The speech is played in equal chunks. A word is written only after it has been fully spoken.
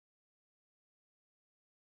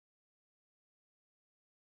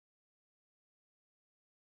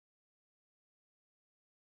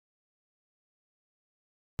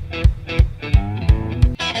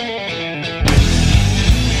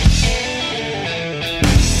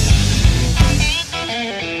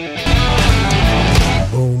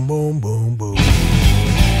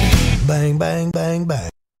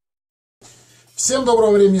Всем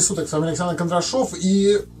доброго времени суток, с вами Александр Кондрашов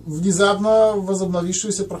и внезапно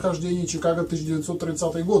возобновившееся прохождение Чикаго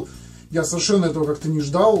 1930 год. Я совершенно этого как-то не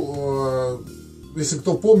ждал. Если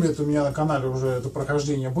кто помнит, у меня на канале уже это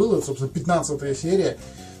прохождение было, это, собственно, 15-я серия.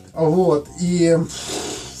 Вот, и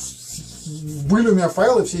были у меня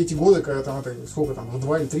файлы все эти годы, когда там, сколько там,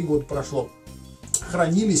 2 или 3 года прошло,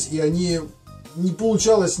 хранились, и они, не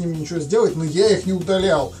получалось с ними ничего сделать, но я их не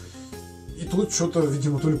удалял. И тут что-то,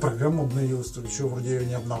 видимо, то ли программа обновилась, то ли что, вроде я ее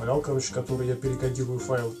не обновлял, короче, который я перекодирую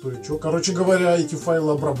файл, то ли что. Короче говоря, эти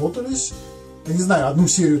файлы обработались. Я не знаю, одну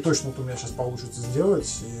серию точно вот у меня сейчас получится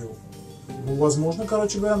сделать. И, ну, возможно,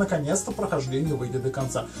 короче говоря, наконец-то прохождение выйдет до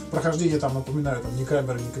конца. Прохождение там, напоминаю, там ни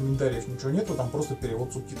камеры, ни комментариев, ничего нету, там просто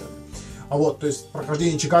перевод субтитрами. А вот, то есть,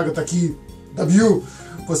 прохождение Чикаго таки добью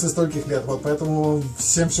после стольких лет. Вот, поэтому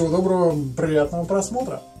всем всего доброго, приятного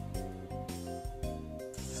просмотра.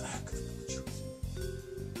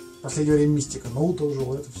 В последнее время мистика, но тоже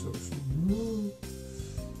вот это все. Ну,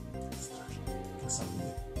 страшно, на самом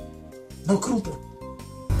деле. Но круто.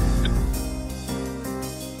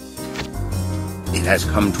 It has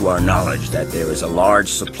come to our knowledge that there is a large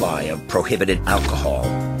supply of prohibited alcohol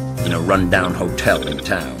in a rundown hotel in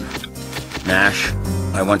town. Nash,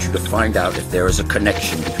 I want you to find out if there is a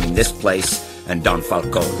connection between this place and Don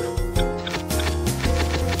Falcone.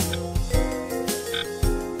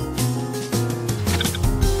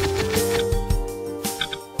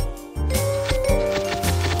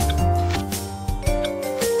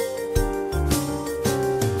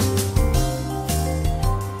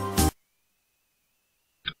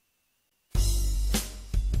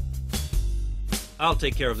 I'll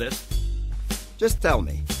take care of this. Just tell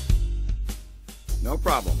me. No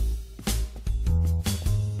problem.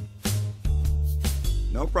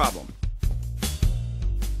 No problem.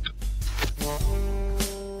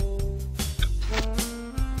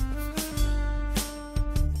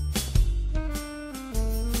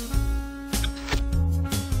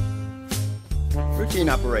 Routine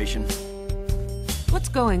operation. What's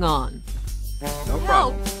going on? No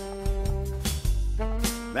problem.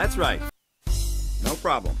 That's right. No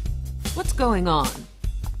problem. What's going on?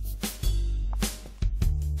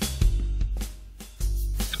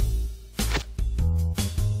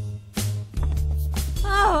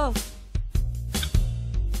 Oh!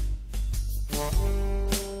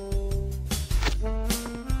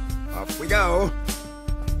 Off we go.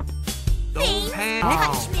 Don't panic.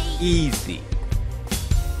 Touch me! Easy.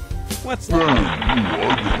 What's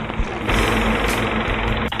that?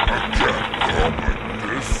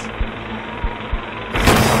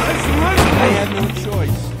 I had no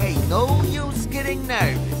choice. Hey, no use getting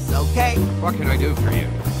nervous, okay? What can I do for you?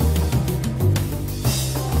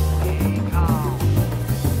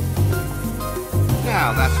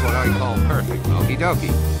 Now that's what I call perfect, okie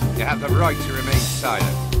dokie. You have the right to remain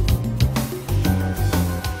silent.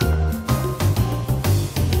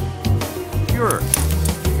 Sure.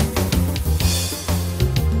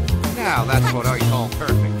 Now that's what I call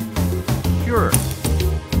perfect. Sure.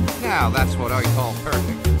 Now that's what I call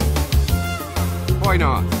perfect. Why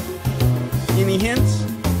not? Any hints?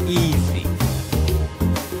 Easy.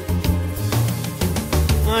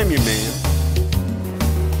 I'm your man.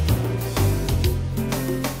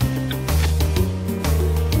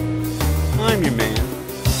 I'm your man.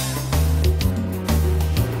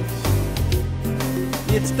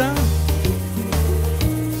 It's done.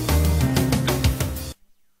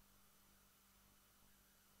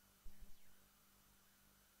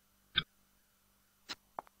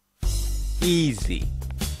 Easy.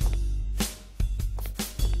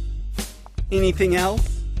 Anything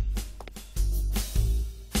else?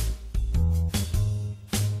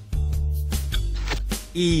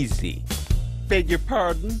 Easy. Beg your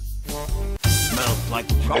pardon? Smells like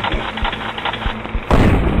trouble.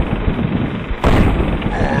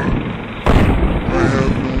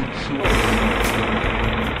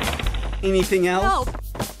 Anything else? Help!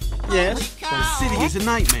 Yes. Holy The cow. city is a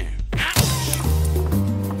nightmare.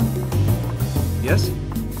 Yes?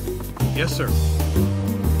 Yes, sir.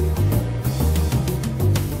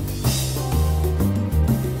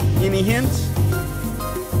 Any hints?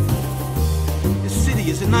 The city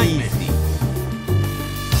is a nightmare.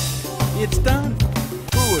 It's done.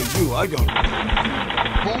 Who are you? I don't know.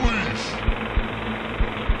 Police!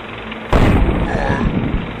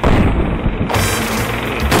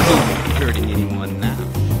 Don't be hurting anyone now.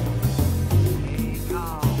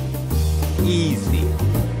 Easy.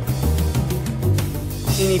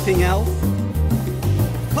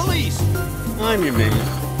 beast. I'm your man.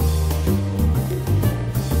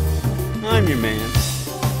 I'm your man.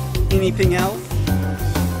 Anything else?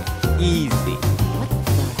 Easy. What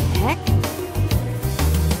the heck?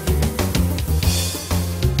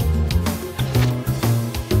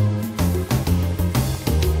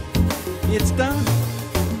 It's done.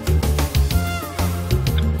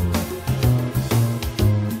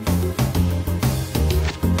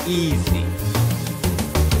 Easy.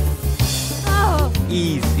 Oh,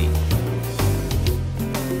 Easy.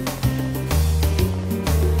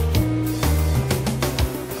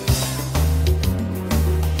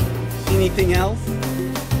 Anything else?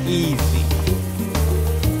 Easy.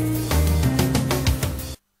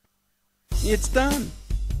 It's done.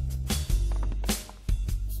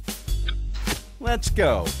 Let's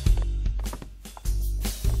go.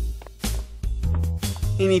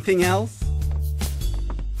 Anything else?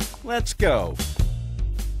 Let's go.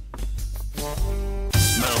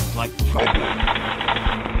 Smells like trouble.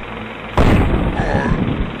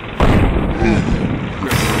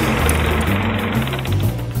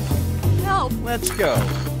 help! Let's go.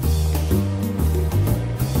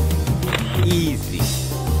 Easy.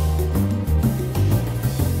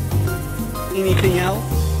 Anything else?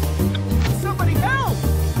 Somebody help!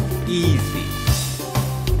 Easy.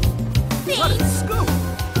 What a scoop!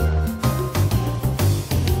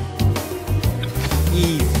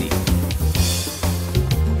 Easy.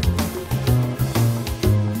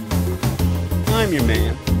 I'm your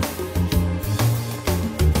man.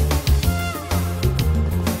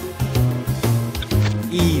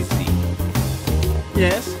 Easy.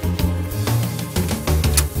 Yes?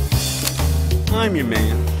 I'm your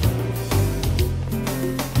man.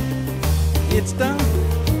 It's done.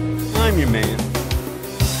 I'm your man.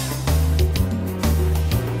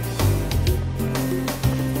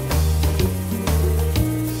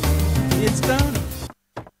 It's done.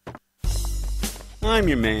 I'm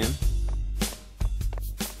your man.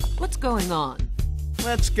 What's going on?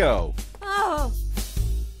 Let's go. Oh,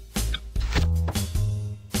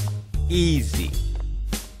 Easy.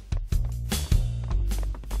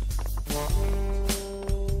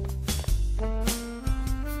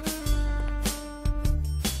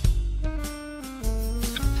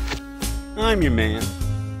 I'm your man.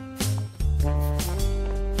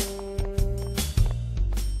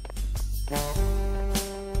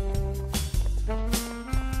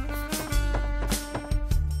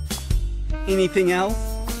 Anything else?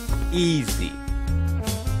 Easy.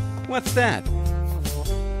 What's that?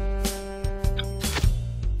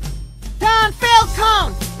 Don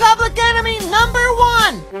Falcone! Public enemy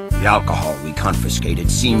 #1! The alcohol we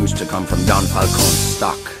confiscated seems to come from Don Falcone's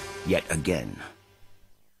stock yet again.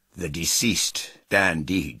 The deceased, Dan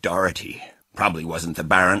D. Doherty, probably wasn't the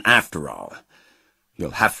Baron after all.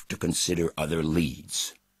 You'll have to consider other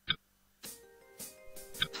leads.